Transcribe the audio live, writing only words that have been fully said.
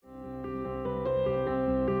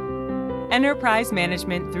Enterprise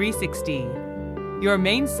Management 360, your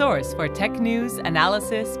main source for tech news,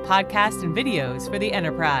 analysis, podcasts, and videos for the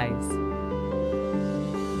enterprise.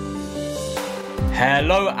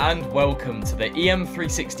 Hello and welcome to the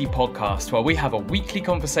EM360 Podcast, where we have a weekly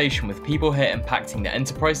conversation with people here impacting the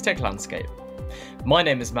enterprise tech landscape. My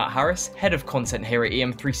name is Matt Harris, Head of Content here at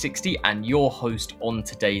EM360 and your host on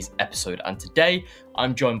today's episode. And today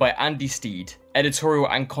I'm joined by Andy Steed, Editorial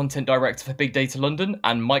and Content Director for Big Data London,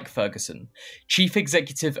 and Mike Ferguson, Chief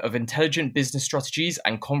Executive of Intelligent Business Strategies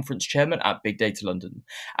and Conference Chairman at Big Data London.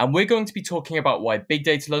 And we're going to be talking about why Big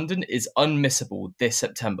Data London is unmissable this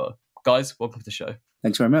September. Guys, welcome to the show.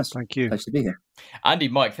 Thanks very much. Thank you. Nice to be here. Andy,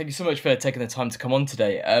 Mike, thank you so much for taking the time to come on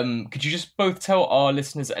today. Could you just both tell our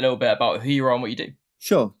listeners a little bit about who you are and what you do?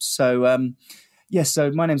 Sure. So,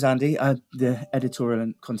 so my name's Andy. I'm the Editorial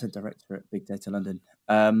and Content Director at Big Data London.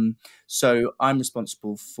 So I'm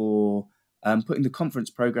responsible for putting the conference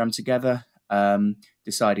program together,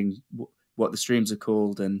 deciding what the streams are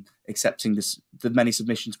called and accepting the many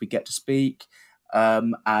submissions we get to speak,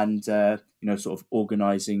 and sort of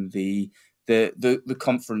organising the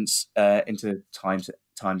conference into times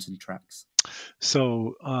and tracks.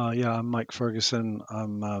 So, I'm Mike Ferguson.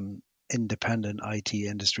 I'm independent IT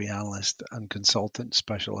industry analyst and consultant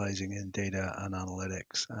specializing in data and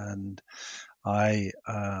analytics. And I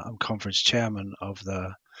am conference chairman of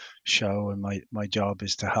the show, and my job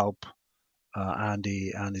is to help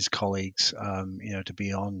Andy and his colleagues, to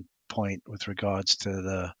be on point with regards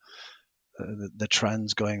to the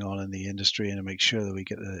trends going on in the industry and to make sure that we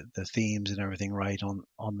get the themes and everything right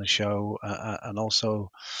on the show. And also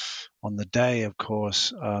on the day, of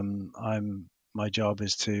course, my job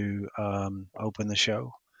is to open the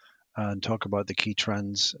show and talk about the key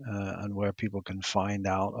trends and where people can find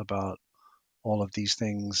out about all of these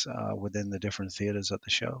things within the different theaters at the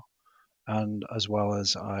show. And as well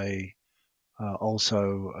as I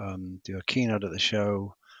also do a keynote at the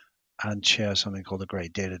show and chair something called the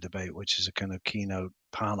Great Data Debate, which is a kind of keynote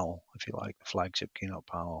panel, if you like, the flagship keynote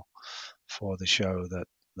panel for the show that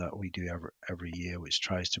we do every year, which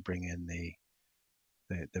tries to bring in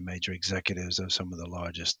the major executives of some of the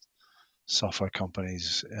largest software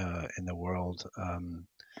companies in the world,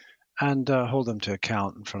 and hold them to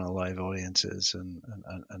account in front of live audiences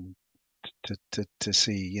and to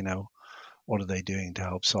see, what are they doing to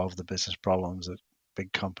help solve the business problems that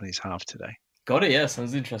big companies have today. Got it. Yeah,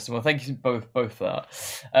 sounds interesting. Well, thank you both for that.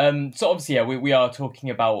 So obviously, we are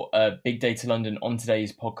talking about Big Data London on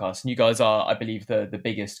today's podcast, and you guys are, I believe, the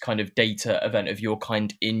biggest kind of data event of your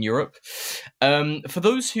kind in Europe. For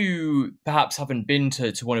those who perhaps haven't been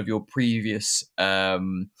to one of your previous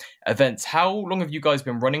events, how long have you guys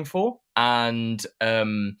been running for? And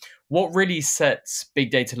what really sets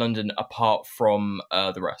Big Data London apart from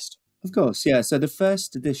the rest? Of course, yeah. So the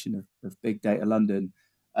first edition of Big Data London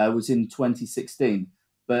was in 2016,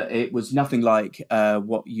 but it was nothing like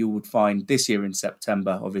what you would find this year in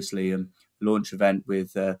September. Obviously, a launch event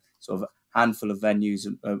with sort of a handful of venues,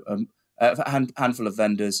 handful of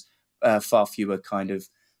vendors, far fewer kind of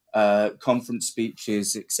conference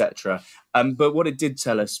speeches, etc. But what it did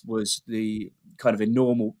tell us was the kind of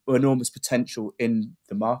enormous potential in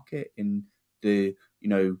the market, in the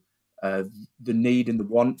the need and the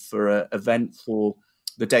want for an event for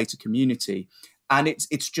the data community. And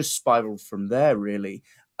it's just spiraled from there, really.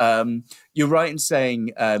 You're right in saying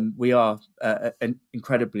we are an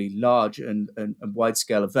incredibly large and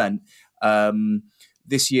wide-scale event.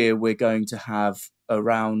 This year, we're going to have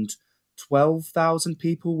around 12,000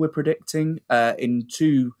 people, we're predicting, in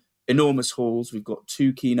two enormous halls. We've got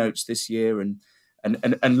two keynotes this year and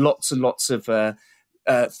lots and lots of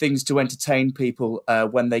things to entertain people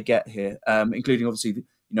when they get here, including, obviously,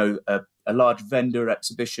 a large vendor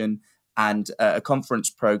exhibition and a conference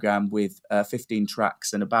program with 15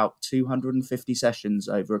 tracks and about 250 sessions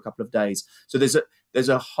over a couple of days. So there's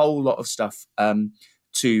a whole lot of stuff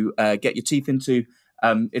to get your teeth into.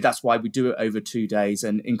 That's why we do it over 2 days,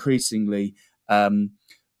 and increasingly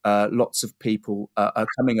lots of people are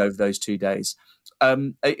coming over those 2 days.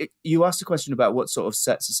 You asked a question about what sort of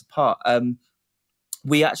sets us apart.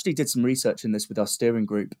 We actually did some research in this with our steering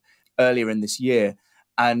group earlier in this year,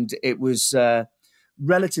 and it was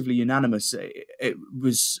relatively unanimous. It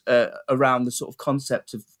was around the sort of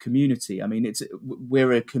concept of community. I mean,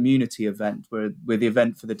 we're a community event. We're the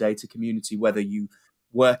event for the data community, whether you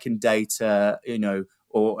work in data,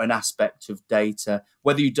 or an aspect of data,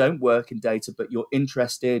 whether you don't work in data, but you're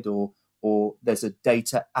interested or there's a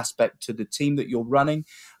data aspect to the team that you're running,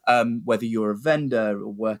 whether you're a vendor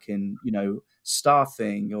or work in,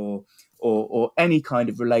 staffing or any kind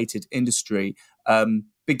of related industry.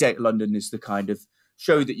 Big Data London is the kind of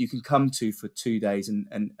show that you can come to for 2 days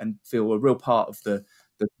and feel a real part of the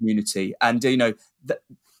community. And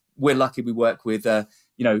we're lucky we work with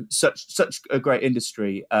such a great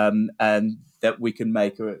industry, and that we can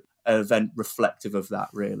make an event reflective of that,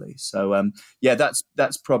 really. So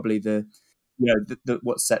that's probably the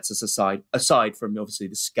what sets us aside from obviously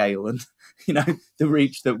the scale and the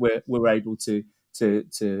reach that we're able to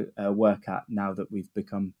work at now that we've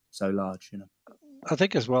become so large. I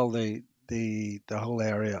think as well the whole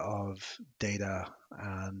area of data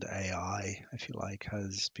and AI, if you like,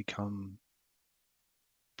 has become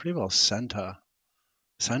pretty well central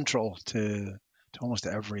to almost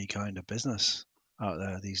every kind of business out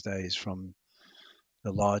there these days, from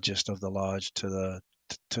the largest of the large to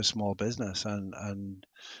small business, and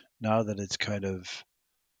now that it's kind of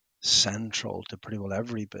central to pretty well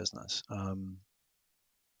every business,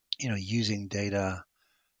 using data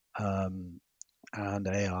and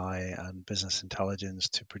AI and business intelligence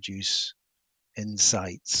to produce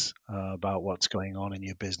insights about what's going on in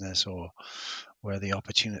your business, or where the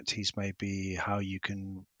opportunities may be, how you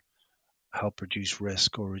can help reduce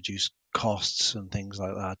risk or reduce costs and things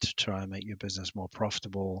like that to try and make your business more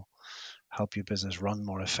profitable, help your business run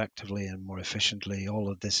more effectively and more efficiently. All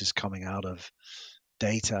of this is coming out of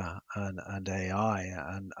data and AI,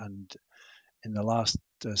 and in the last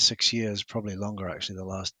 6 years, probably longer actually, the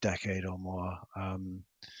last decade or more,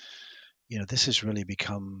 this has really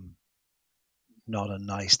become not a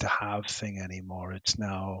nice to have thing anymore. It's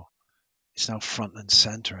now front and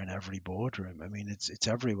center in every boardroom. I mean, it's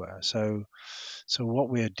everywhere. So what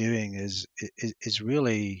we're doing is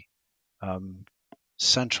really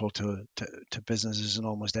central to businesses in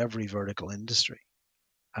almost every vertical industry.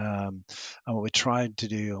 And what we tried to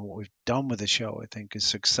do, and what we've done with the show, I think, is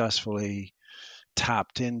successfully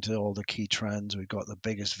tapped into all the key trends. We've got the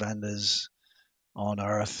biggest vendors on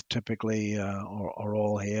earth, typically, are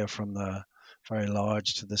all here, from the very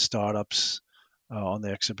large to the startups, on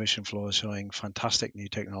the exhibition floor, showing fantastic new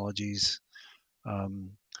technologies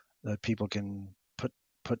that people can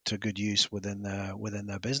put to good use within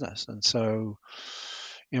their business. And so,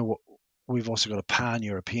 we've also got a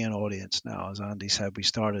pan-European audience now. As Andy said, we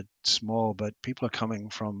started small, but people are coming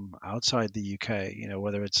from outside the UK.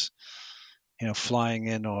 Whether it's flying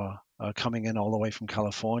in or coming in all the way from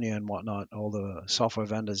California and whatnot. All the software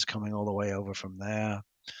vendors coming all the way over from there,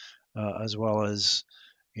 as well as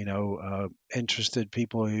interested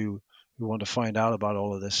people who want to find out about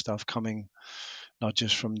all of this stuff, coming not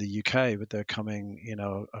just from the UK, but they're coming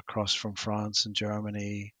across from France and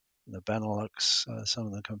Germany, and the Benelux. Some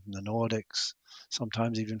of them come from the Nordics,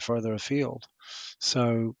 sometimes even further afield.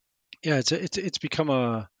 So yeah, it's become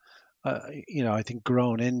I think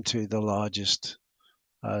grown into the largest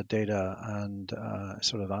data and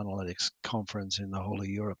sort of analytics conference in the whole of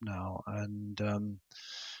Europe now, and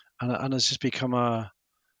it's just become a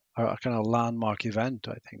kind of landmark event,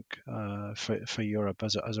 I think, for Europe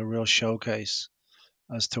as a real showcase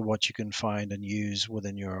as to what you can find and use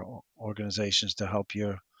within your organizations to help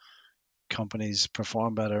your companies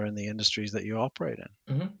perform better in the industries that you operate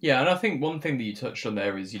in. Mm-hmm. Yeah, and I think one thing that you touched on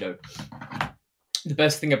there is, the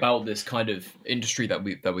best thing about this kind of industry that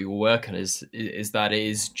we all work in is that it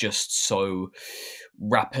is just so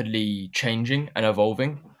rapidly changing and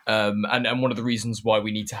evolving. And one of the reasons why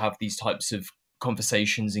we need to have these types of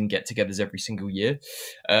conversations and get-togethers every single year.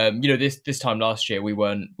 This time last year we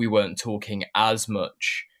weren't talking as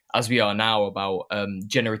much as we are now about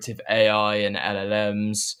generative AI and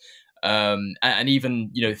LLMs. And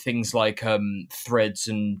even things like threads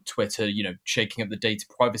and Twitter, shaking up the data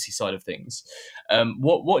privacy side of things.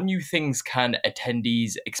 What new things can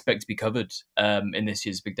attendees expect to be covered in this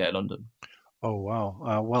year's Big Data London? Oh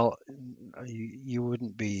wow! Well, you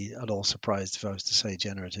wouldn't be at all surprised if I was to say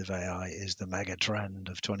generative AI is the mega trend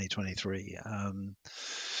of 2023.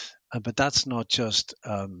 But that's not just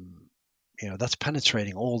that's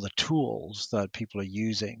penetrating all the tools that people are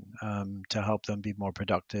using to help them be more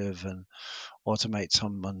productive and automate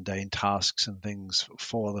some mundane tasks and things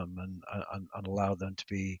for them, and allow them to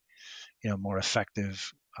be more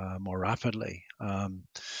effective more rapidly.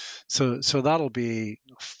 So that'll be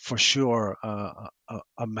for sure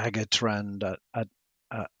a mega trend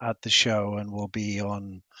at the show, and will be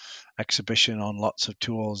on exhibition on lots of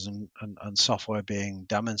tools and software being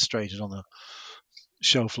demonstrated on the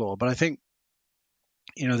show floor. But I think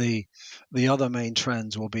the other main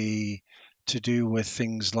trends will be to do with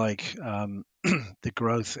things like the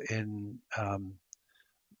growth in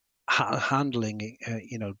handling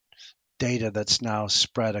data that's now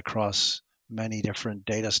spread across many different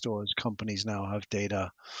data stores. Companies now have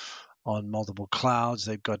data on multiple clouds.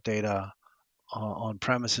 They've got data on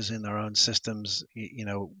premises in their own systems,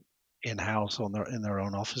 in-house in their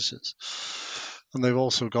own offices. And they've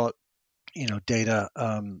also got, data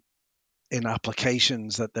in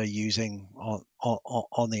applications that they're using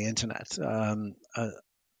on the internet,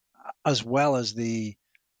 as well as the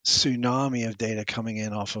tsunami of data coming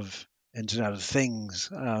in off of Internet of Things,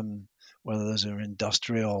 whether those are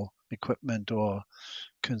industrial equipment or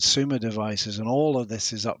consumer devices. And all of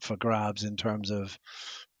this is up for grabs in terms of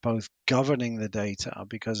both governing the data,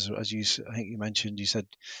 because I think you mentioned, you said,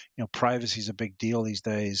 privacy is a big deal these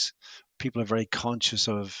days. People are very conscious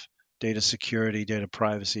of data security, data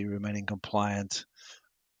privacy, remaining compliant,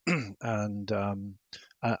 and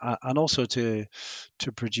also to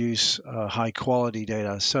produce high quality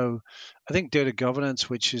data. So I think data governance,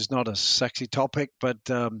 which is not a sexy topic, but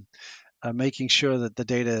making sure that the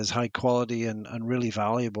data is high quality and really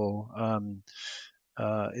valuable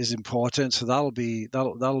is important. So that'll be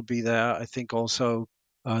there. I think also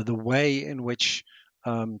the way in which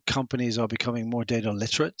companies are becoming more data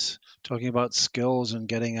literate, talking about skills and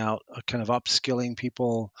getting out, kind of upskilling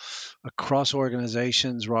people across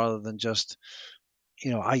organizations rather than just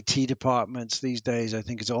IT departments these days. I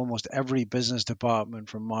think it's almost every business department,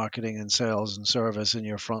 from marketing and sales and service in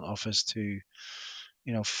your front office to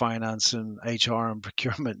finance and HR and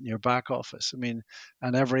procurement in your back office. I mean,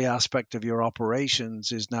 and every aspect of your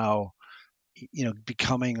operations is now,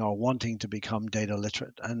 becoming or wanting to become data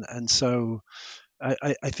literate. And so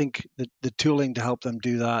I think that the tooling to help them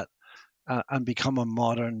do that and become a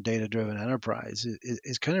modern data-driven enterprise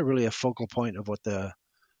is kind of really a focal point of what the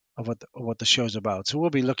show's about. So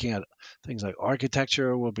we'll be looking at things like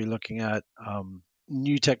architecture. We'll be looking at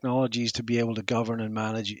new technologies to be able to govern and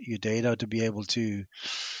manage your data, to be able to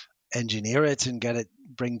engineer it and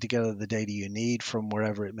bring together the data you need from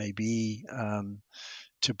wherever it may be,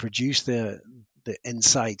 to produce the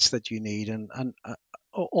insights that you need, and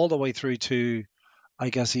all the way through to, I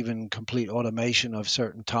guess, even complete automation of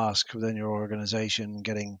certain tasks within your organization,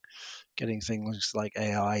 getting things like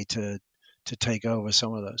AI to take over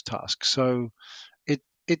some of those tasks. So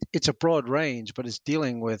it's a broad range, but it's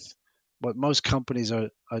dealing with what most companies are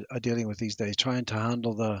dealing with these days, trying to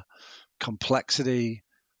handle the complexity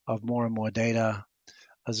of more and more data,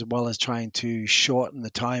 as well as trying to shorten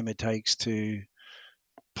the time it takes to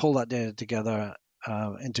pull that data together,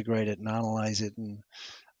 integrate it and analyze it,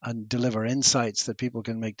 and deliver insights that people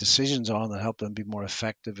can make decisions on that help them be more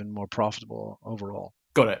effective and more profitable overall.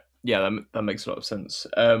 Got it. Yeah, that makes a lot of sense.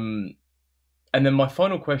 And then my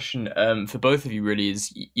final question for both of you really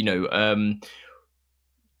is,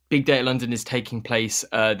 Big Data London is taking place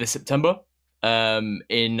this September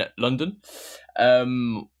in London.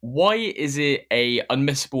 Why is it a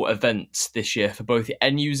unmissable event this year for both the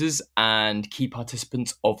end users and key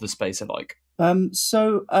participants of the space alike? I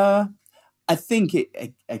think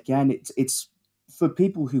it's for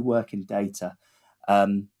people who work in data.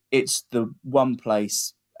 It's the one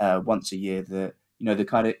place once a year that the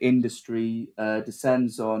kind of industry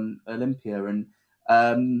descends on Olympia, and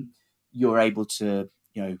you're able to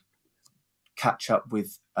catch up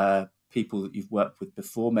with people that you've worked with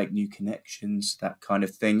before, make new connections, that kind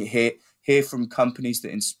of thing. Hear from companies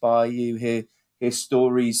that inspire you. Hear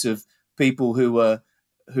stories of people who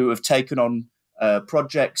have taken on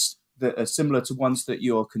projects that are similar to ones that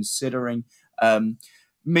you're considering.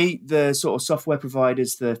 Meet the sort of software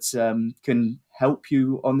providers that can help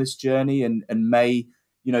you on this journey and may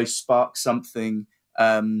spark something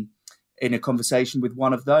in a conversation with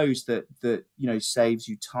one of those that saves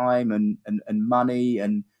you time and money,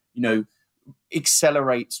 and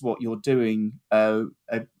accelerates what you're doing a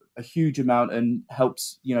huge amount and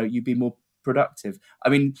helps you be more productive. I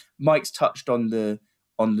mean, Mike's touched on the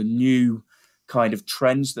new kind of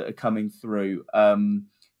trends that are coming through.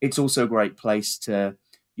 It's also a great place to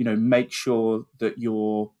make sure that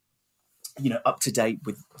you're up to date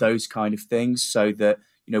with those kind of things, so that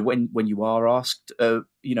when you are asked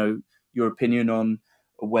your opinion on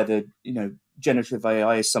whether generative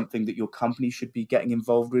AI is something that your company should be getting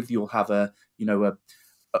involved with, you'll have a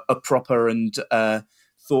proper and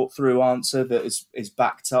thought through answer that is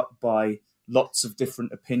backed up by lots of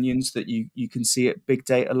different opinions that you can see at Big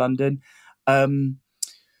Data London.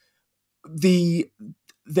 The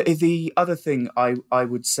other thing I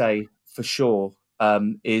would say for sure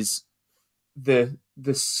is the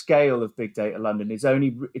scale of Big Data London is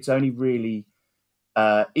only really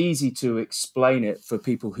easy to explain it for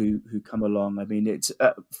people who come along. I mean, it's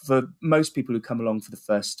for most people who come along for the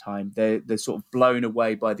first time, they're sort of blown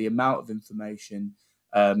away by the amount of information,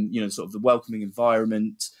 sort of the welcoming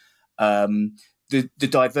environment, the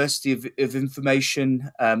diversity of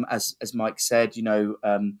information, as Mike said,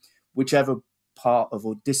 whichever part of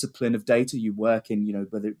or discipline of data you work in,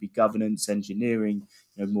 whether it be governance, engineering,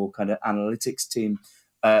 more kind of analytics team,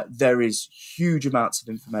 there is huge amounts of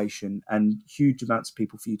information and huge amounts of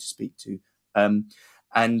people for you to speak to.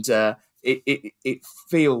 It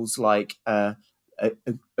feels like a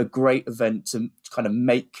great event to kind of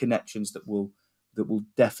make connections that will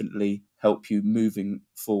definitely help you moving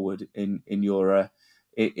forward in your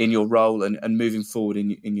role and moving forward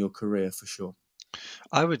in your career for sure.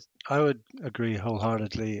 I would agree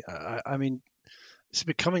wholeheartedly. I mean, it's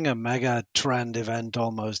becoming a mega trend event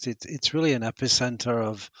almost. It's really an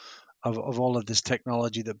epicenter of all of this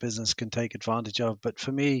technology that business can take advantage of. But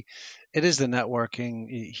for me, it is the networking,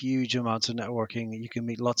 huge amounts of networking. You can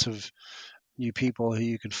meet lots of new people who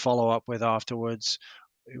you can follow up with afterwards.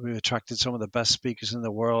 We've attracted some of the best speakers in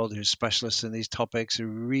the world who are specialists in these topics, who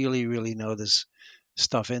really, really know this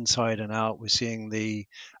stuff inside and out. We're seeing the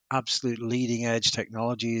absolute leading edge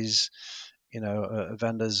technologies,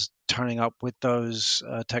 vendors turning up with those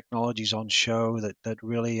technologies on show that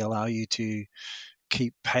really allow you to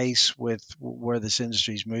keep pace with where this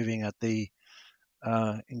industry is moving at the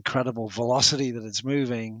incredible velocity that it's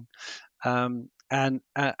moving. And on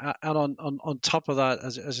top of that,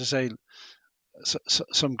 as I say,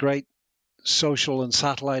 some great social and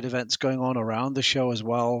satellite events going on around the show as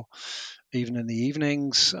well, even in the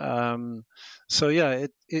evenings. So yeah,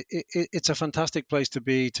 it's a fantastic place to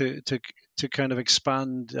be to kind of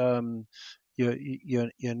expand your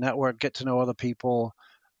network, get to know other people,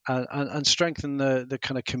 and strengthen the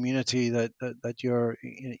kind of community that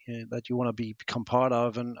you want to become part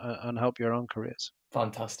of and help your own careers.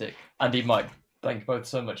 Fantastic. Andy, Mike, thank you both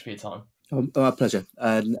so much for your time. My pleasure.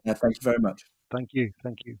 And thank you very much. Thank you.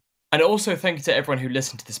 And also thank you to everyone who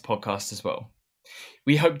listened to this podcast as well.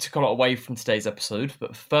 We hope to cut away from today's episode,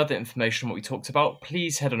 but for further information on what we talked about,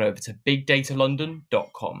 please head on over to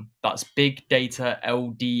bigdatalondon.com. That's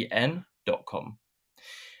bigdataldn.com.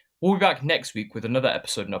 We'll be back next week with another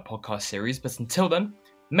episode in our podcast series, but until then,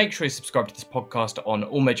 make sure you subscribe to this podcast on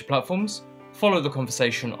all major platforms, follow the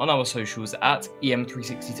conversation on our socials at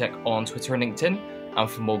EM360 Tech on Twitter and LinkedIn, and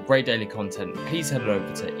for more great daily content, please head on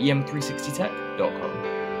over to em360tech.com.